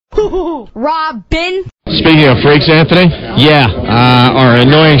Robin. Speaking of freaks, Anthony? Yeah, our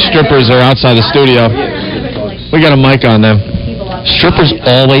annoying strippers are outside the studio. We got a mic on them. Strippers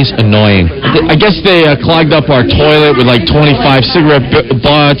always annoying. I guess they clogged up our toilet with like 25 cigarette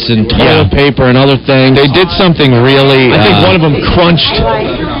butts and toilet paper and other things. They did something really... I think one of them crunched...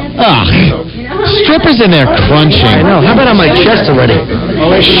 Strippers in there crunching. I know. How about on my chest already?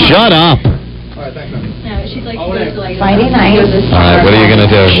 Shut up. Friday night. All right, what are you going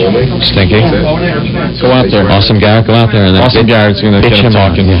to do, Stinky? Go out there. Awesome Garett, go out there. And then Awesome Garett's going to get him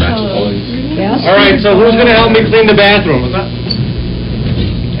talking. All right, so who's going to help me clean the bathroom?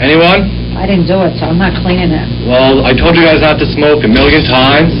 Anyone? I didn't do it, so I'm not cleaning it. Well, I told you guys not to smoke a million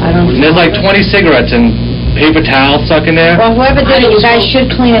times. And there's like 20 cigarettes and paper towels stuck in there. Well, whoever did it, you guys should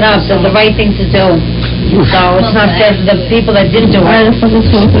clean it up. It's the right thing to do. So it's not fair to the people that didn't do it. It's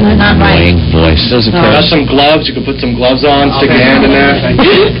not right. Voice. Got some gloves. You can put some gloves on, stick your hand in there.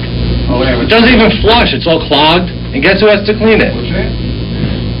 It doesn't even flush. It's all clogged. And guess who has to clean it?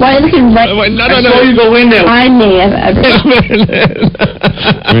 Why are you looking right? No. I saw you go in there. I may have ever.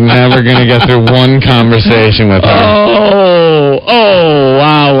 We're never going to get through one conversation with her. Oh,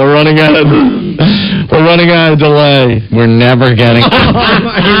 wow. We're running out of delay. We're never getting...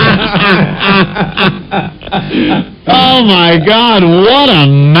 Oh, my God. What a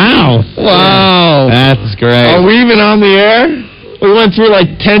mouth. Wow. That's great. Are we even on the air? We went through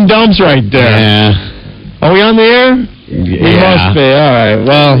like 10 dumps right there. Yeah. Are we on the air? Yeah. We must be. All right.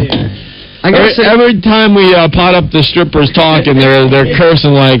 Well, I guess every time we pot up the strippers talking, they're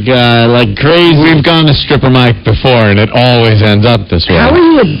cursing like crazy. We've gone to stripper mic before, and it always ends up this way. How are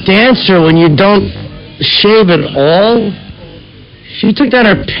you a dancer when you don't shave at all? She took down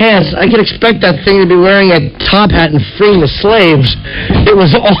her pants. I could expect that thing to be wearing a top hat and freeing the slaves. It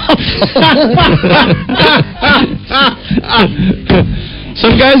was awful.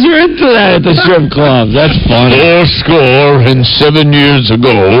 Some guys are into that at the strip club. That's funny. 4 years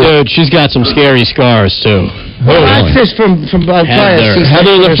ago. Dude, she's got some scary scars, too. Well, that's just from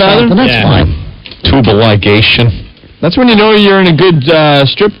Heather the Feather? That's fine. Tuba ligation. That's when you know you're in a good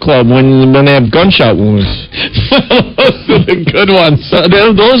strip club, when they have gunshot wounds. Those are the good ones.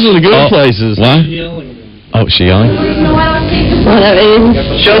 Those are the good places. What? Oh, she yelling?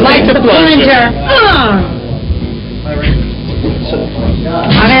 Whatever. Like the plunger.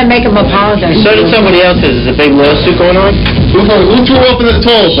 I'm going to make him apologize. So did somebody else. There's a big lawsuit going on? Who threw up in the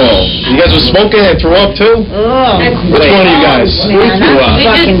toilet bowl? You guys were smoking and threw up, too? Which one of you guys? Who threw up? We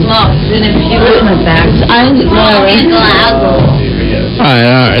just smoked in a few minutes back. I'm smoking. All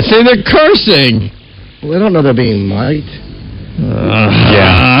right. See, they're cursing. Well, I don't know they're being mic'd.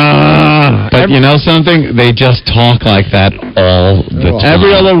 Yeah. But you know something? They just talk like that all the time.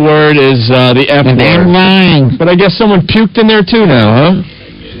 Every other word is the F word. Lying. But I guess someone puked in there, too, now, huh?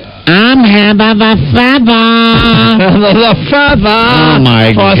 I'm Heather the Feather. The Feather. Oh,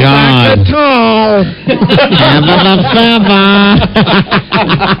 my God. Heather the Feather.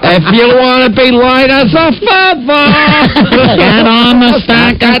 If you want to be light as a feather, get on the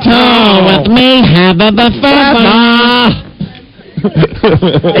stack of toe with me, Heather the Feather. You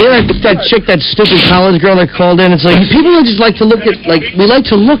know that chick, that stupid college girl that called in? It's like, people just like to look at, we like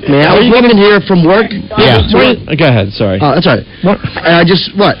to look, man. I was living here from work. Yeah. Go ahead, sorry. Oh, that's all right.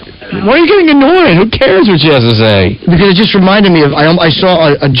 What? Why are you getting annoyed? Who cares what she has to say? Because it just reminded me of, I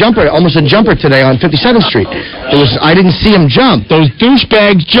saw a jumper, almost a jumper today on 57th Street. I didn't see him jump. Those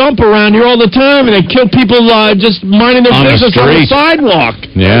douchebags jump around here all the time, and they kill people just minding their business on the sidewalk.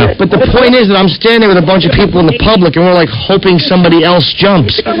 Yeah. But the point is that I'm standing with a bunch of people in the public, and we're like hoping somebody else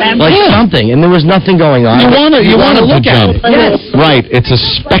jumps, something, and there was nothing going on. You want to look at it. Yes. Right. It's a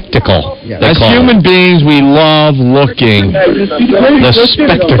spectacle. As human beings, we love looking. The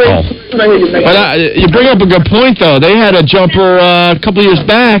spectacle. But you bring up a good point, though. They had a jumper a couple years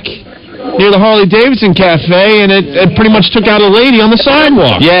back near the Harley-Davidson Cafe, and it pretty much took out a lady on the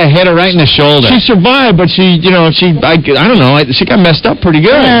sidewalk. Yeah, hit her right in the shoulder. She survived, but I don't know, she got messed up pretty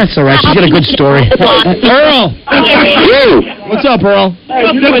good. Yeah, that's all right. She got a good story. Earl! What's up, Earl?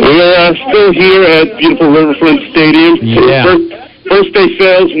 We're still here at beautiful Riverfront Stadium. Yeah. First day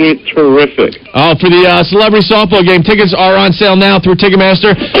sales went terrific. Oh, for the celebrity softball game, tickets are on sale now through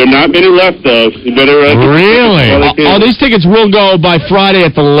Ticketmaster. There are not many left, though. You better... Really? These tickets will go by Friday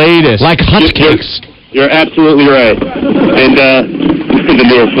at the latest. Like hotcakes. You're absolutely right. And the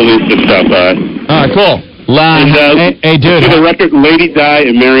New York police just stopped by. All right, cool. Hey, dude. For the record, Lady Di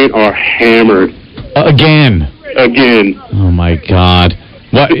and Marion are hammered. Again. Oh, my God.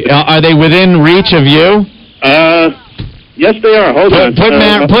 What? Are they within reach of you? Yes, they are. Hold on.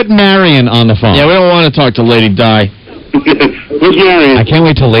 Put Marion on the phone. Yeah, we don't want to talk to Lady Di. Who's Marion? I can't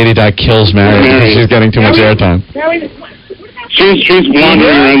wait till Lady Di kills Marion because she's getting too much airtime. She's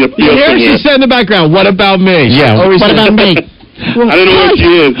wandering around the field. Here she said in the background, what about me? Yeah, What about me? I don't know what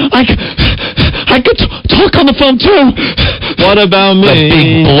she is. I could talk on the phone too. What about me? The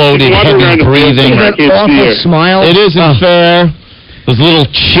big bloated, heavy breathing. I can't see Awful her. smile. It isn't fair. Those little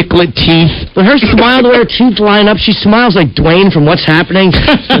chiclet teeth. But her smile, the way her teeth line up, she smiles like Dwayne from What's Happening.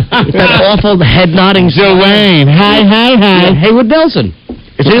 With that awful head nodding. Dwayne, hi. Haywood Nelson.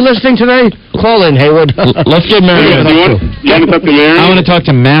 Is he listening today? Call in, Haywood. Let's get Marion. You want to talk to Marion? I want to talk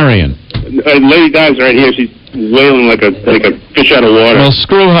to Marion. Lady Di's right here. She's wailing like a fish out of water. Well,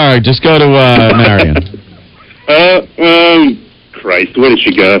 screw her. Just go to Marion. Christ, where did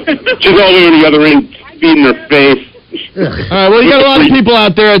she go? She's all over the other end, beating her face. All right, well, you got a lot of people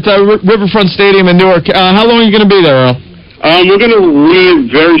out there at Riverfront Stadium in Newark. How long are you going to be there, Earl? We're going to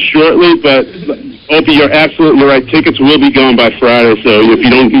leave very shortly, but Opie, you're absolutely right. Tickets will be gone by Friday, so if you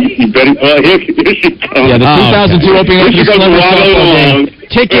don't, you better. Here she comes. Yeah, the 2002 Opie and Anthony Celebrity Softball Game.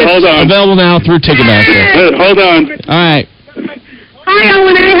 Tickets available now through Ticketmaster. Hold on. All right. Hi,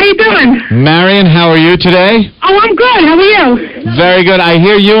 Owen. How you doing? Marion, how are you today? Oh, I'm good. How are you? Very good. I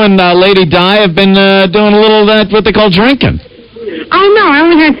hear you and Lady Di have been doing a little of that, what they call drinking. Oh, no. I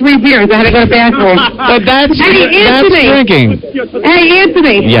only had 3 beers. I had to go to the bathroom. But that's drinking. Hey,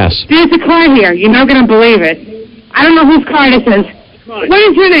 Anthony. Yes. There's a car here. You're not going to believe it. I don't know whose car this is. What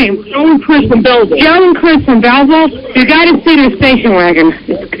is your name? Joe and Chris from Belleville. Joe and Chris from Belleville? You got to see their station wagon.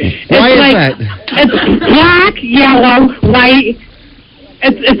 Why is that? It's black, yellow, white.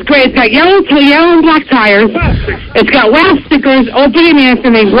 It's great. It's got yellow and black tires. It's got wow stickers, Opie and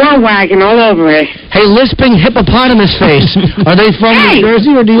Anthony, War Wagon all over it. Hey, lisping hippopotamus face. Are they from New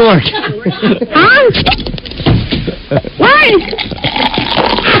Jersey or New York? Huh? What?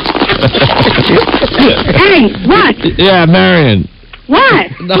 Hey, what? Yeah, Marion.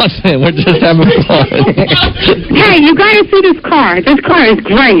 What? Nothing. We're just having fun. Hey, you gotta see this car. This car is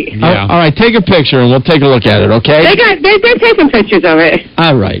great. Yeah. All right, take a picture and we'll take a look at it, okay? They're taking pictures of it.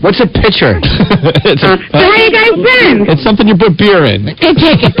 All right. What's a picture? So how you guys been? It's something you put beer in.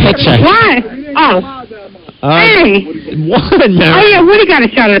 Take a picture. What? Oh. Hey. What, Marion? Oh, yeah, Woody got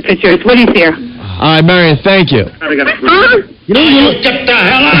a shot of the pictures. Woody's here. All right, Marion, thank you. Huh? You get the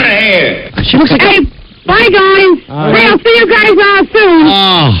hell out of here. She looks like Hey, bye, guys. Hey, I'll see you guys soon.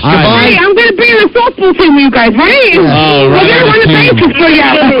 Oh, Hey, I'm going to be in the softball team with you guys, right? Oh, right. We're going to run the bases for you.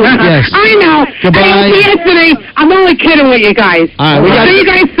 Yes. I know. Goodbye. Hey, yesterday, I'm only kidding with you guys. All right, I'll see you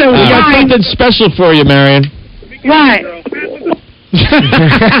guys soon. We got Bye. something special for you, Marion. What?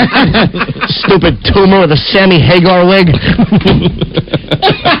 stupid tumor with a Sammy Hagar wig.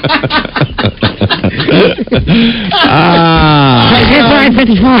 Here's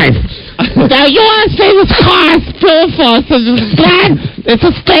 955. Now, you want to say this car is beautiful. It's black. It's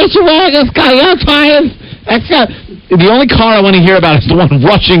a station wagon. It's got yellow tires. It's got... The only car I want to hear about is the one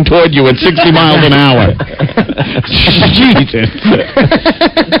rushing toward you at 60 miles an hour. Jesus.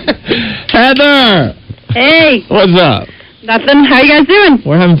 Heather! Hey. What's up? Nothing. How you guys doing?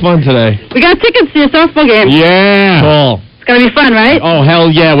 We're having fun today. We got tickets to your softball game. Yeah. Cool. It's going to be fun, right? Oh,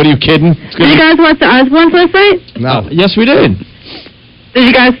 hell yeah. What are you kidding? Did you guys watch the Osbournes last night? No. Yes, we did. Did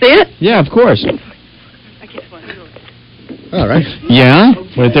you guys see it? Yeah, of course. All right. Yeah?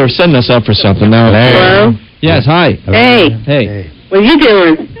 Wait, they were setting us up for something now. Hello? Yes, hi. Hey. Hey. What are you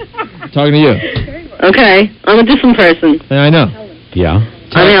doing? Talking to you. Okay. I'm a different person. Yeah, I know. Yeah.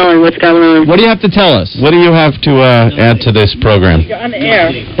 I'm Ellen. What's going on? What do you have to tell us? What do you have to add to this program? You're on the air.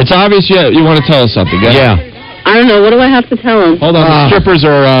 It's obvious you want to tell us something. Yeah. I don't know. What do I have to tell him? Hold on. The strippers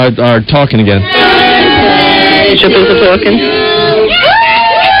are talking again. Strippers are talking?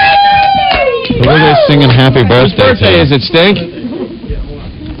 Who are they singing happy birthday? Whose birthday is it, Stink?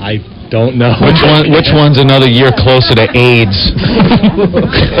 I don't know. Which one's another year closer to AIDS?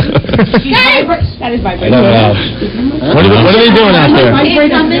 That is my I don't know. What are they doing out there?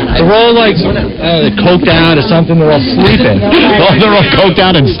 They're all like coked out or something. They're all sleeping. Oh, they're all coked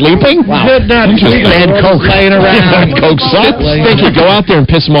out and sleeping? Wow. Bad coke. Playing around. Coke sucks. Stinky, go out there and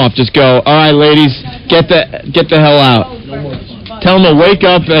piss them off. Just go, all right, ladies, get the hell out. Tell them to wake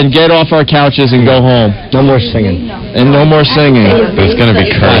up and get off our couches and go home. No more singing. And no more singing. There's going to be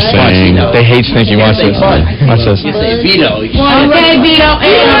cursing. They hate Stinky. Watch this. Watch this. Okay, Vito.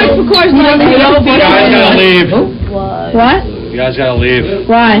 Of course, not Vito. You guys gotta leave. What? You guys gotta leave.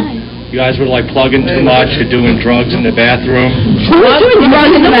 Why? You guys were like plugging too much. You're doing drugs in the bathroom. Who's doing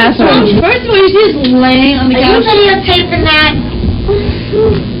drugs in the bathroom? First of all, you're just laying on the couch. Are you videotaping that?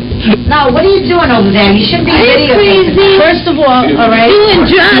 No, what are you doing over there? You shouldn't be videotaping. First of all right? Doing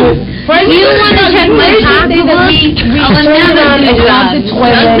drugs. Do you want to check my pocketbook? I'll another job.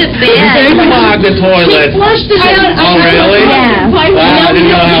 Does it bad? They clog the toilet. Oh, really? Yeah. I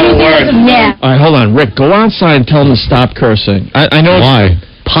didn't know how it worked. Yeah. All right, hold on. Rick, go outside and tell them to stop cursing. I know. Why?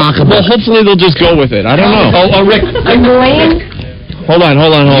 Well, hopefully they'll just go with it. I don't know. Oh, Rick. Hold on.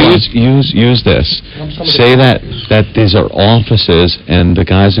 Use this. Say that these are offices and the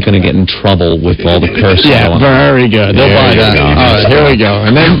guys are going to get in trouble with all the cursing. Yeah, very good. They'll buy that. All right, here we go.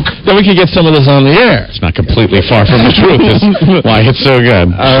 And then we can get some of this on the air. It's not completely far from the truth. It's why it's so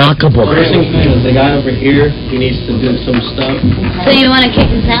good. The guy over here, he needs to do some stuff. So you want to kick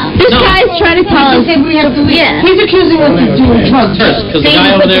us out? This guy's trying to tell us. Yeah. He's accusing us of doing drugs. Because the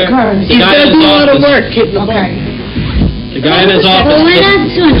guy over there, He's going to do a lot of work. the guy in his office. Well, we're not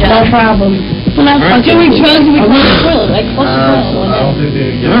doing No drugs. problem. We're not doing drugs. We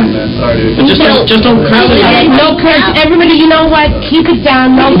Just don't curse. No curse. Everybody, you know what? Keep it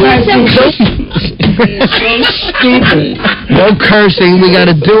down. No cursing. Stupid. No cursing. We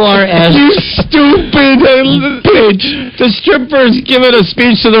got to do our ass. You stupid bitch. The strippers giving a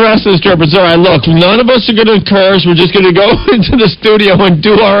speech to the rest of the strippers. All right, look, none of us are going to curse. We're just going to go into the studio and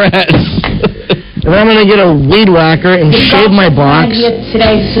do our ass. And I'm going to get a weed whacker and shave my box.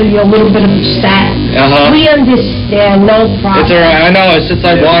 Today, so you're a little bit upset. We understand, no problem. It's all right. I know. It's just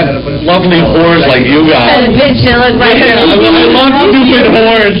I want lovely whores like you guys. Bitch, you look like I love stupid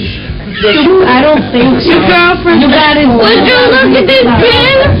whores. I don't think so. Your girlfriend. Would you look at this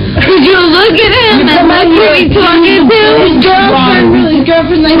man? Would you look at him? And look who he's talking to? His girlfriend.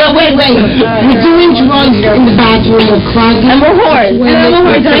 No, wait. We're doing drugs in the bathroom. We're clogging. And we're whores.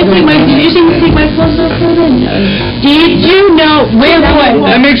 Did you see me take my clothes off? Did you know? We're whores.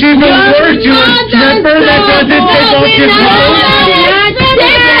 That makes you even worse. You're a stripper that doesn't take off your clothes.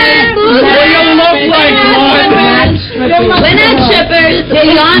 What do you look like, Lon? We're not strippers.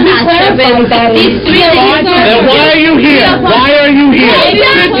 You're not strippers. These three ladies are... Then why are you here? Why are you here?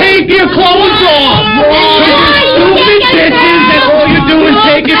 To take your clothes off. Stupid bitches that all you do is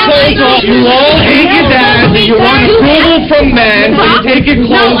take your clothes off. You all hate your dad and you want approval from men, so you take your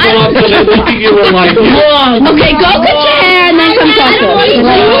clothes off so they look at you and like, Okay, go cut your hair and then come talk to us. I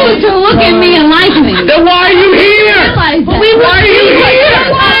don't want you to look at me and like me. then why are you here? Why are you here?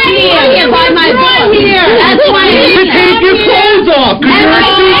 Here by my book. That's why I'm To here. take your clothes off, because you're a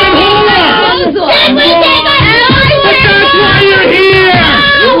stupid whore. But that's why you're here.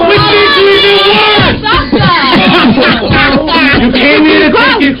 Which makes you even worse. You came here to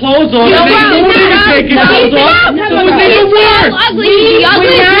take your clothes off, and then you wanted to take your clothes off, so it made it worse.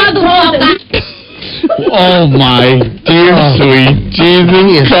 Oh, my dear sweet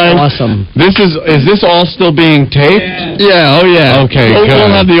Jesus Christ. Awesome. Is this all still being taped? Yeah, oh yeah. Okay, We'll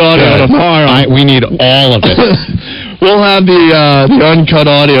good. have the audio Good. tomorrow. We need all of it. We'll have the uncut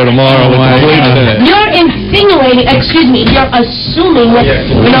audio tomorrow with the bleeps in it. You're insinuating, you're assuming that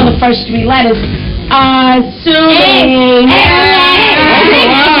we know the first three letters. Assuming.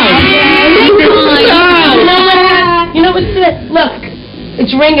 You know what's it? Look,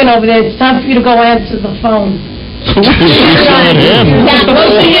 it's ringing over there. It's time for you to go answer the phone. She's showing him. Go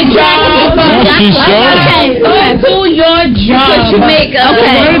do your job. She's showing him. Do your job. Put your makeup.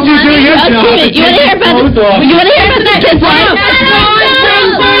 Okay. Why don't you do your job? You want to hear about this? You want to hear about that?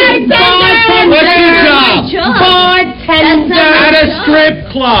 What's your job? Bartender. At a strip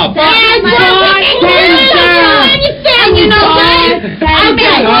club.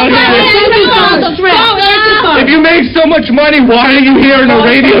 If you make so much money, why are you here in a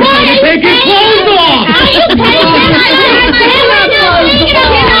radio show to take your clothes off?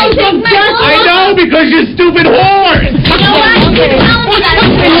 I know, because you're stupid whores.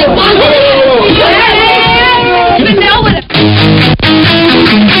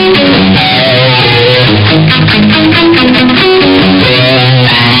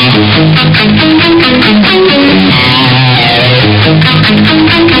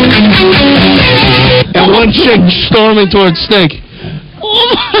 And one chick storming towards Snake.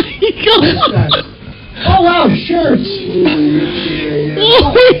 Oh, my God. Oh, wow, shirts.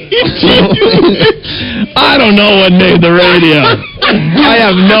 I don't know what made the radio. I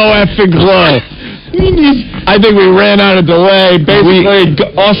have no effing clue. I think we ran out of delay. Basically,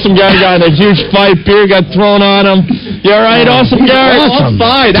 Awesome Gary got in a huge fight. Beer got thrown on him. You all right, Awesome Gary? Awesome.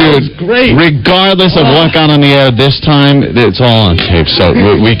 Fine. That was great. Regardless of what got on the air this time, it's all on tape, so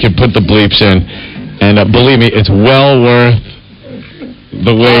we can put the bleeps in. And believe me, it's well worth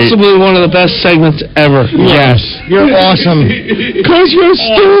the wait. Possibly one of the best segments ever. Yes. You're awesome. Because you're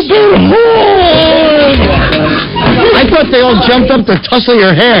stupid whore. I thought they all jumped up to tussle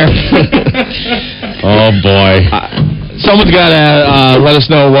your hair. Oh, boy. Someone's got to let us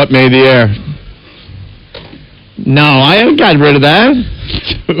know what made the air. No, I haven't gotten rid of that.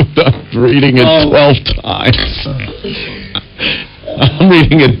 Dude, I'm reading it 12 times. I'm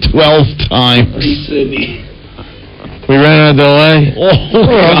reading it 12 times. We ran out of delay.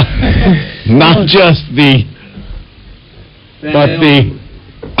 Oh, not just the... But the...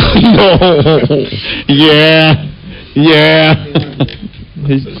 No. Yeah.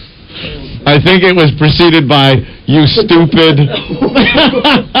 I think it was preceded by, you stupid...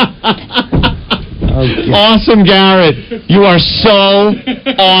 Awesome, Garrett. You are so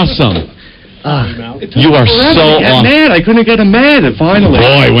awesome. You are so awesome. Mad. I couldn't get him mad, finally.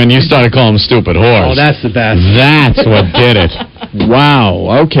 Boy, when you started calling him stupid horse. Oh, that's the best. That's what did it.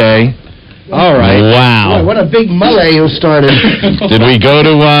 Wow, okay. All right. Wow. Boy, what a big melee you started. Did we go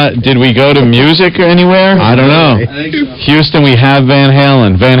to music or anywhere? I don't know. Houston, we have Van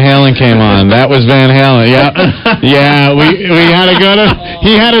Halen. Van Halen came on. That was Van Halen. Yeah. Yeah, we had to go to...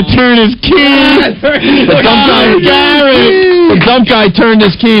 He had to turn his key. The dump guy turned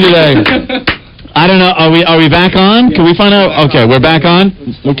his key today. I don't know. Are we back on? Can we find out? Okay, we're back on.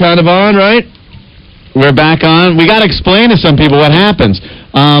 We're kind of on, right? We're back on. We got to explain to some people what happens.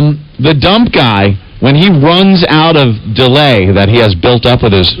 The dump guy, when he runs out of delay that he has built up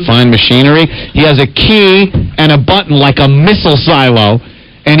with his fine machinery, he has a key and a button like a missile silo,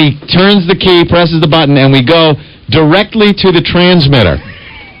 and he turns the key, presses the button, and we go directly to the transmitter.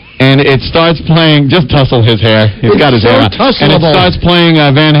 And it starts playing, just tussle his hair. He's got his hair out. And it starts playing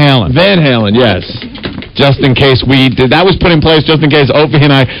Van Halen. Van Halen, yes. Just in case we did. That was put in place just in case Opie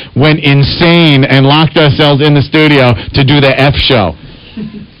and I went insane and locked ourselves in the studio to do the F show.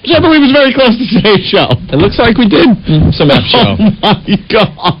 Which I believe was very close to today's show. It looks like we did some F show. Oh, my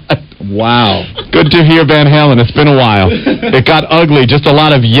God. Wow. Good to hear Van Halen. It's been a while. It got ugly. Just a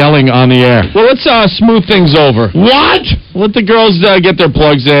lot of yelling on the air. Well, let's smooth things over. What? Let the girls get their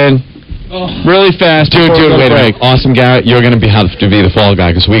plugs in. Really fast. Dude, wait a minute. Awesome, Garrett. You're going to have to be the fall guy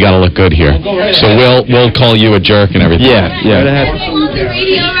because we got to look good here. So we'll call you a jerk and everything. Yeah.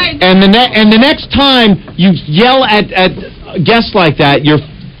 And the next time you yell at guests like that,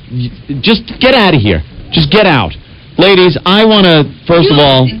 just get out of here. Just get out. Ladies, I want to, first of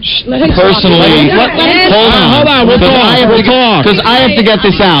all, personally... Hold on. We'll talk. Because I have to get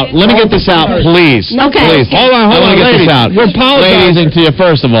this out. Let me get this out, please. Okay. Please. Hold on, ladies. Get this out. We're apologizing to you,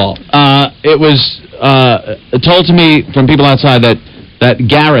 first of all. It was told to me from people outside that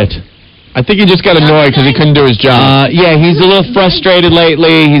Garrett... I think he just got annoyed because he couldn't do his job. Yeah, he's a little frustrated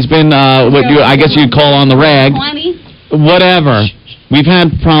lately. He's been, I guess you'd call on the rag. Whatever. We've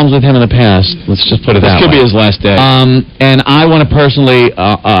had problems with him in the past. Let's just put it that way. This could be his last day. And I want to personally,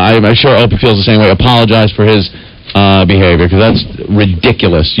 I'm sure Opie feels the same way, apologize for his behavior, because that's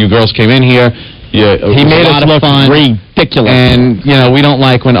ridiculous. You girls came in here. He made us look ridiculous. And, we don't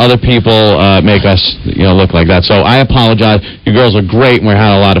like when other people make us, look like that. So I apologize. You girls are great, and we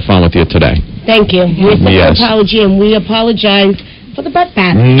had a lot of fun with you today. Thank you. We accept the apology, and we apologize for the butt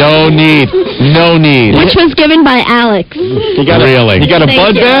bath. No need. Which was given by Alex. He got a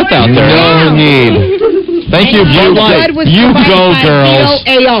bud bath out there. No need. Thank you, you go, girls.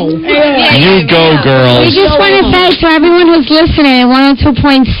 You go, girls. We just want to say to everyone who's listening at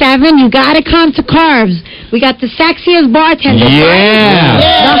 102.7, you got to come to Curves. We got the sexiest bartenders. Yeah.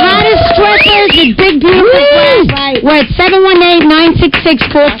 The hottest strippers with big boobs. We're at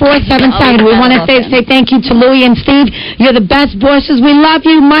 718-966-4477. We want to say thank you to Louie and Steve. You're the best bosses. We love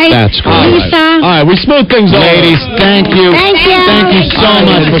you, Mike. That's great. Lisa. All right, we smooth things over. Ladies, thank you. Thank you. Thank you so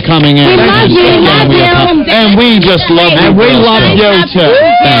much for coming in. We love you. And we just love you. And we love you, too.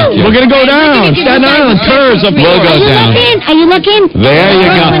 Thank you. We're going to go down. Staten Island, Curves. We'll go down. Are you looking? There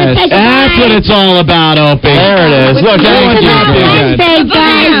you go. That's what it's all about, Opie. There it is. Look, everyone's happy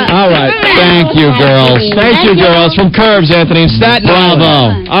again. All right. Thank you, girls. Thank you, girls. From Curves, Anthony, and Staten Island.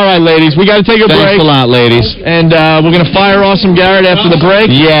 Bravo. All right, ladies. We got to take a break. Thanks a lot, ladies. And we're going to fire Awesome Garrett after the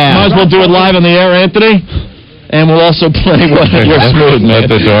break. Yeah. Might as well do it live on the air, Anthony. And we'll also play What You're Smooth, at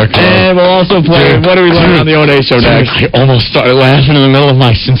the door. And we'll also play What Are We Learning on the O&A Show next. I almost started laughing in the middle of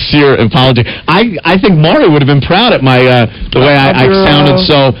my sincere apology. I think Maury would have been proud at my the way I sounded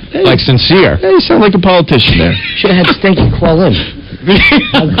so sincere. Yeah, you sound like a politician there. Should have had Stinky call in.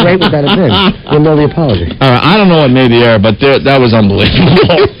 How great would that have been? We'll know the apology. All right, I don't know what made the air, but that was unbelievable.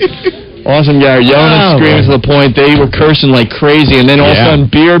 Awesome, Gary. Yelling and screaming to the point they were cursing like crazy, and then all of a sudden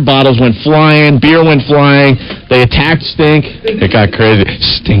beer bottles went flying, beer went flying. They attacked Stink. It got crazy.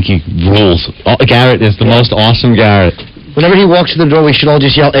 Stinky rules. Garrett is the most awesome Garrett. Whenever he walks through the door, we should all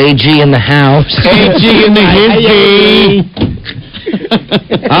just yell, AG in the house. AG in the hizzy.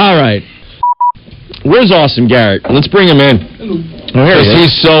 All right. Where's Awesome Garett? Let's bring him in. Oh, here he is.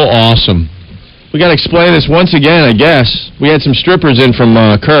 He's so awesome. We got to explain this once again, I guess. We had some strippers in from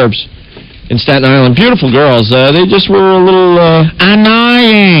Curbs in Staten Island. Beautiful girls. They just were a little...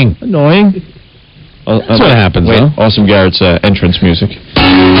 Annoying. That's what happens, huh? Awesome Garett's entrance music.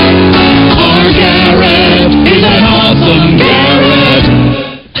 Our Garett is an awesome Garett.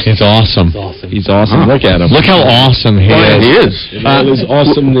 He's awesome. He's awesome. Look at him. Look how awesome he is. He is. His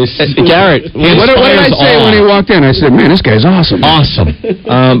awesomeness. Garett, What did I say when he walked in? I said, man, this guy's awesome. Awesome.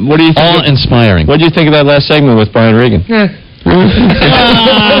 what do you think? Awe-inspiring. What do you think of that last segment with Brian Regen? All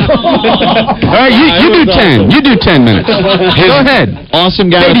right, you do 10. You do 10 minutes. Go ahead. Awesome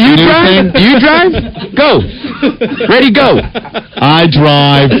Garett. Hey, do you drive? Do you drive? Go. Ready, go. I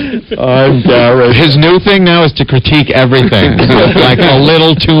drive. I'm Garett. His new thing now is to critique everything. Like a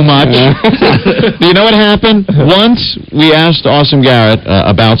little too much. You know what happened? Once we asked Awesome Garett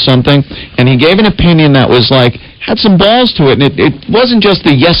about something, and he gave an opinion that was like, had some balls to it, and it wasn't just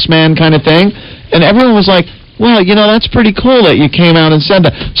the yes man kind of thing. And everyone was like, well, you know, that's pretty cool that you came out and said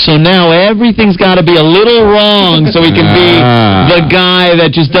that. So now everything's got to be a little wrong so he can be the guy that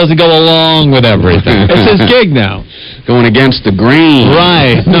just doesn't go along with everything. It's his gig now. Going against the grain.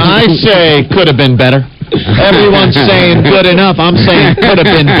 Right. No, I say could have been better. Everyone's saying good enough. I'm saying could have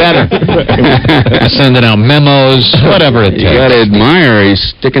been better. Sending out memos, whatever it takes. You got to admire.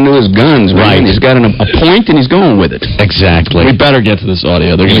 He's sticking to his guns, man. Right. He's got a point and he's going with it. Exactly. We better get to this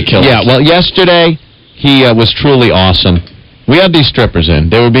audio. They're going to kill us. Yeah, well, yesterday... He was truly awesome. We had these strippers in.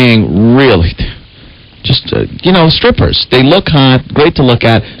 They were being really, just, strippers. They look hot, great to look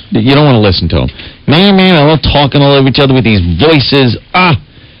at. You don't want to listen to them. Man, they're all talking all over each other with these voices.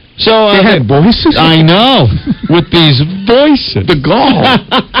 So they had voices? I know. With these voices. The gall.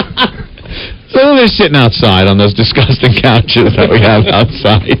 So they're sitting outside on those disgusting couches that we have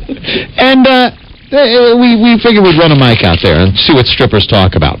outside. And we figured we'd run a mic out there and see what strippers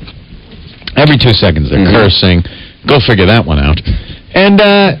talk about. Every 2 seconds they're cursing. Go figure that one out. And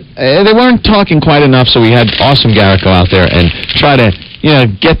they weren't talking quite enough, so we had Awesome Garett go out there and try to,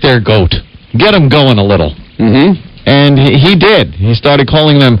 get their goat. Get them going a little. And he did. He started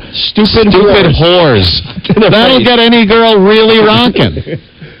calling them stupid whores. That'll get any girl really rocking.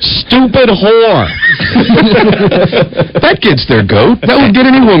 Stupid whore. That gets their goat. That would get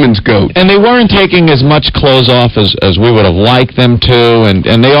any woman's goat. And they weren't taking as much clothes off as we would have liked them to, and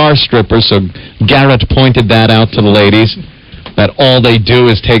they are strippers, so Garett pointed that out to the ladies, that all they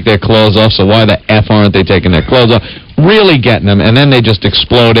do is take their clothes off, so why the F aren't they taking their clothes off? Really getting them, and then they just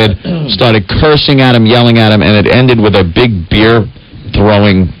exploded, started cursing at him, yelling at him, and it ended with a big beer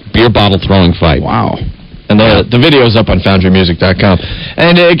bottle throwing fight. Wow. And the video's up on FoundryMusic.com.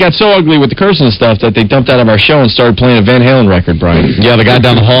 And it got so ugly with the cursing and stuff that they dumped out of our show and started playing a Van Halen record, Brian. Yeah, the guy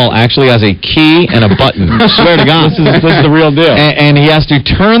down the hall actually has a key and a button. I swear to God. This is the real deal. And he has to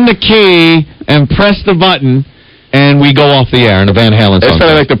turn the key and press the button, and we go off the air in a Van Halen song. It's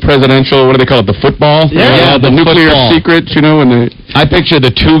kind of like the presidential, what do they call it, the football? Yeah, the nuclear football. secrets, and the... I picture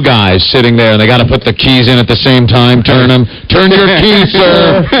the two guys sitting there, and they got to put the keys in at the same time. Turn them. Turn your key,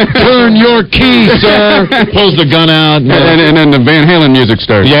 sir. Turn your key, sir. Pulls the gun out. And then the Van Halen music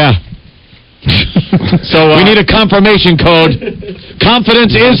starts. Yeah. So we need a confirmation code.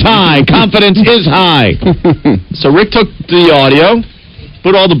 Confidence is high. Confidence is high. So Rick took the audio,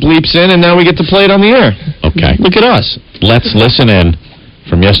 put all the bleeps in, and now we get to play it on the air. Okay. Look at us. Let's listen in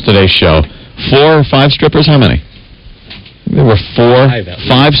from yesterday's show. 4 or 5 strippers? How many? There were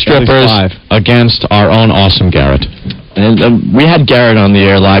 5 strippers against our own Awesome Garett. And we had Garett on the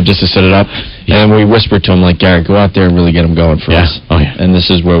air live just to set it up, and we whispered to him, like, Garett, go out there and really get him going for us. Oh, yeah. And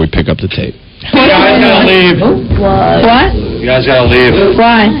this is where we pick up the tape. You guys gotta leave. What? You guys gotta leave.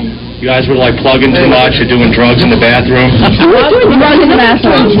 Why? You guys were like plugging too much. You're doing drugs in the bathroom. Who's doing drugs in the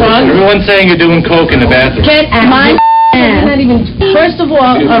bathroom? Everyone's saying you're doing coke in the bathroom. Get my ass. First of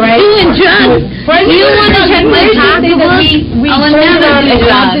all, right? Doing drugs. Do you want to check my pocketbook? We turned on and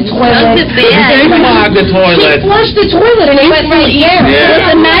clogged the toilet. They clogged the toilet. She flushed the toilet and it went right here.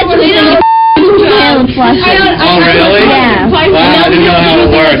 Yeah. Imagine if you flush it. Oh, really? Yeah. Wow, I didn't know how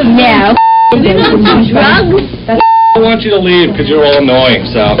it worked. Yeah. Drugs? I want you to leave because you're all annoying,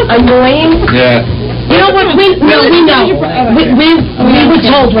 so. Annoying? Yeah. You know what? We know. We were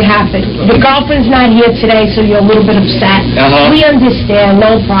told what happened. The girlfriend's not here today, so you're a little bit upset. We understand.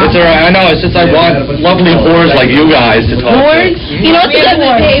 No problem. It's all right. I know. It's just I want lovely whores like you guys to talk Whores? to. You know what's the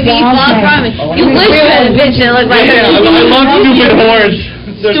other baby? You wish you had a bitch that looked like Yeah, I love stupid whores.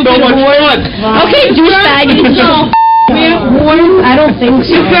 They're so much fun. Okay, douchebag. whores? I don't think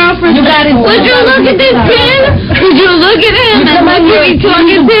so. You gotta Would you look at this kid? Would you look at him? That's what you're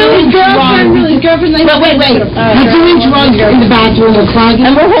talking to. His girlfriend. Wait. We're doing drugs in the bathroom. We're clogging.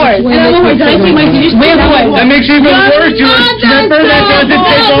 And we're whores. Did I see my TV? We're whores. That makes you even worse. You remember that doesn't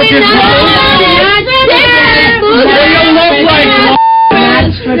take off your clothes? What do you look like? We're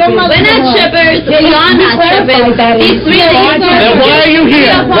not strippers. You're not strippers. These three ladies. Then why are you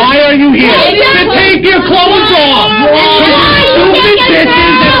here? Why are you here? To take your clothes off. Stupid bitches,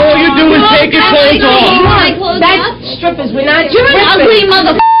 and all you do is take your clothes off. That's strippers. We're not You're an ugly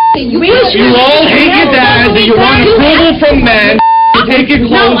motherfucker. You all hate your dads, and you want approval from men. You take your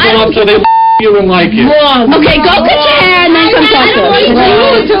clothes off so they you and like you. Okay, go cut your hair and then come talk to us. I don't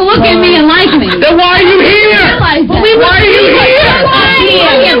want you to look at me and like me. Then why are you here? Why are you here? I'm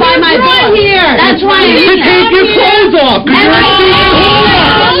here by my boss. That's why I'm To take your clothes off. Because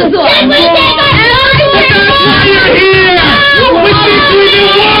you're Then we take our clothes Why you're here? Which makes you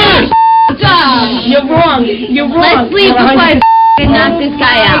even worse. You're wrong. Let's leave before I knock this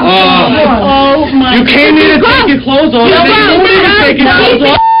guy out. Oh my. You came here to take your clothes off. You're and then you wanted to take your clothes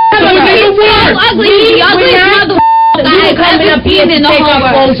off. That was even worse. Ugly, the ugliest motherfucker I've ever seen in the whole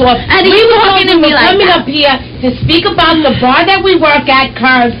world. And he's talking to me like coming up here to speak about the bar that we work at,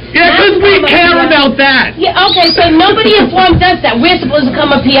 Curve. Yeah, because we care about that. Yeah, okay, so nobody informed us that we're supposed to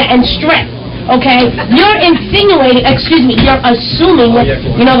come up here and strip. Okay? You're insinuating, excuse me, you're assuming,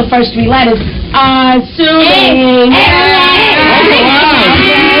 you know the first three letters. Assuming.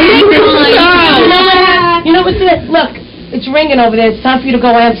 You know what's it? Look. It's ringing over there. It's time for you to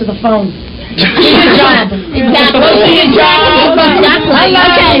go answer the phone. Do your job. Exactly. Go do your job. Exactly.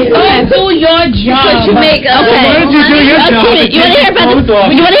 Okay. Do your job. What you make? Okay. Why don't you do your job?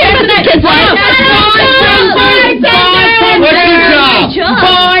 You want to hear about that kid's wife? What's your job?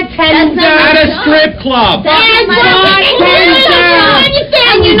 Bartender. At a strip club. Bartender.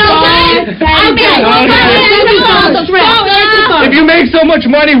 And you know what? If you make so much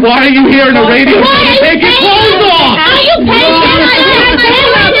money, why are you here in the radio? Take your clothes off. Are you paying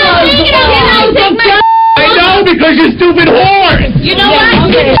I know, because you're stupid whores. You know what?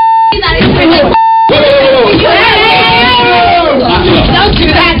 Don't do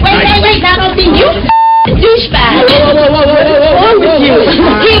that. Wait. Now don't be you. Douchebag. What's wrong with you?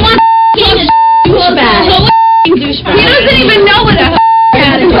 He wants to douchebag. Douchebag. He doesn't even know what a is.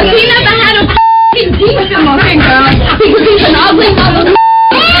 He never had a decent looking girl because he's an ugly motherfucker.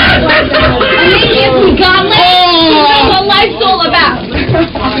 He got laid. He knows what life's all about.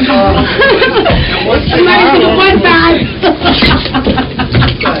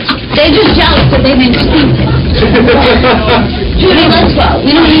 They're just jealous that they didn't see it. Judy, let's go.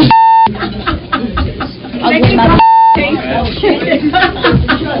 You know what ugly motherfucker.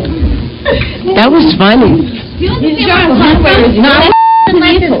 That was funny.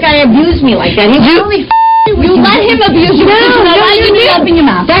 Let this guy abuse me like that. You let him abuse you. You open your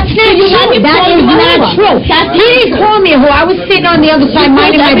mouth. That's not true. That is not true. He didn't call me a whore. I was sitting on the other side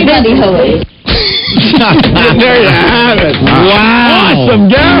minding my business. There you have it. Wow. Awesome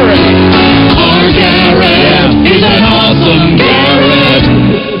Garett. Our Garett is an awesome Garett.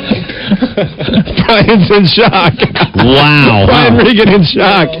 Brian's in shock. Wow. Brian Regen in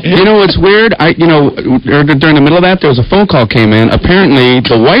shock. You know what's weird? During the middle of that, there was a phone call came in. Apparently,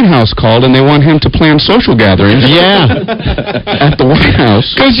 the White House called and they want him to plan social gatherings. Yeah. At the White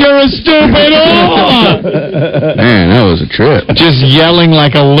House. Because you're a stupid whore. Man, that was a trip. Just yelling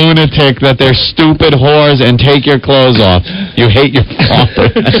like a lunatic that they're stupid whores and take your clothes off. You hate your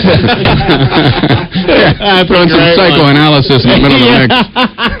father. Throwing some psychoanalysis in the middle of the mix.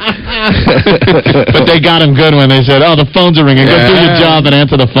 But they got him good when they said, "Oh, the phones are ringing. Go do your job and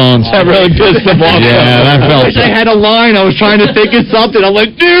answer the phones." That really pissed him off. Yeah, that felt. I wish I had a line. I was trying to think of something. I'm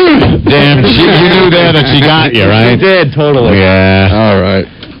like, dude. Damn, you knew there that she got you, right? She did, totally. Yeah. All right.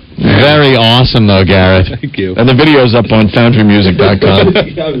 Very awesome, though, Garett. Thank you. And the video's up on FoundryMusic.com.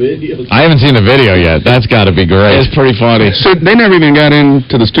 I haven't seen the video yet. That's got to be great. It's pretty funny. So they never even got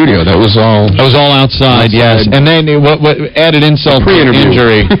into the studio. That was all. It was all outside, yes. And then what added insult to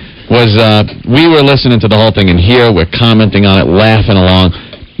injury was we were listening to the whole thing, and here we're commenting on it, laughing along.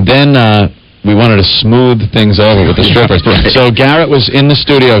 Then we wanted to smooth things over with the strippers. Right. So Garett was in the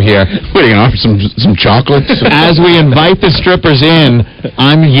studio here. What, are you going to offer some chocolates? As we invite the strippers in,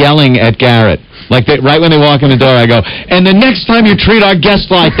 I'm yelling at Garett. Like, right when they walk in the door, I go, and the next time you treat our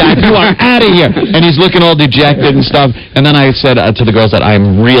guests like that, you are out of here. And he's looking all dejected and stuff. And then I said to the girls that I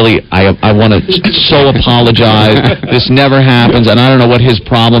want to so apologize. This never happens, and I don't know what his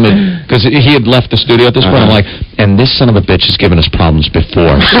problem is, because he had left the studio at this point. I'm like, and this son of a bitch has given us problems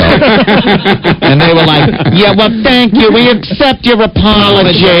before. So. And they were like, yeah, well, thank you. We accept your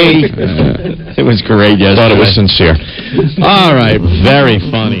apology. It was great, yes. Thought it was sincere. All right, very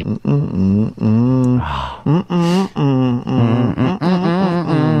funny.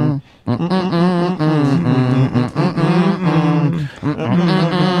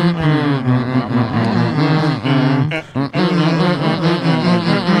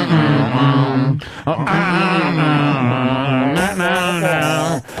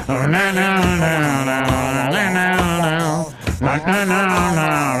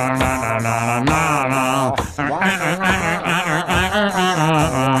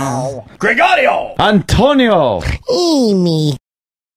 Gregorio! Antonio! Amy.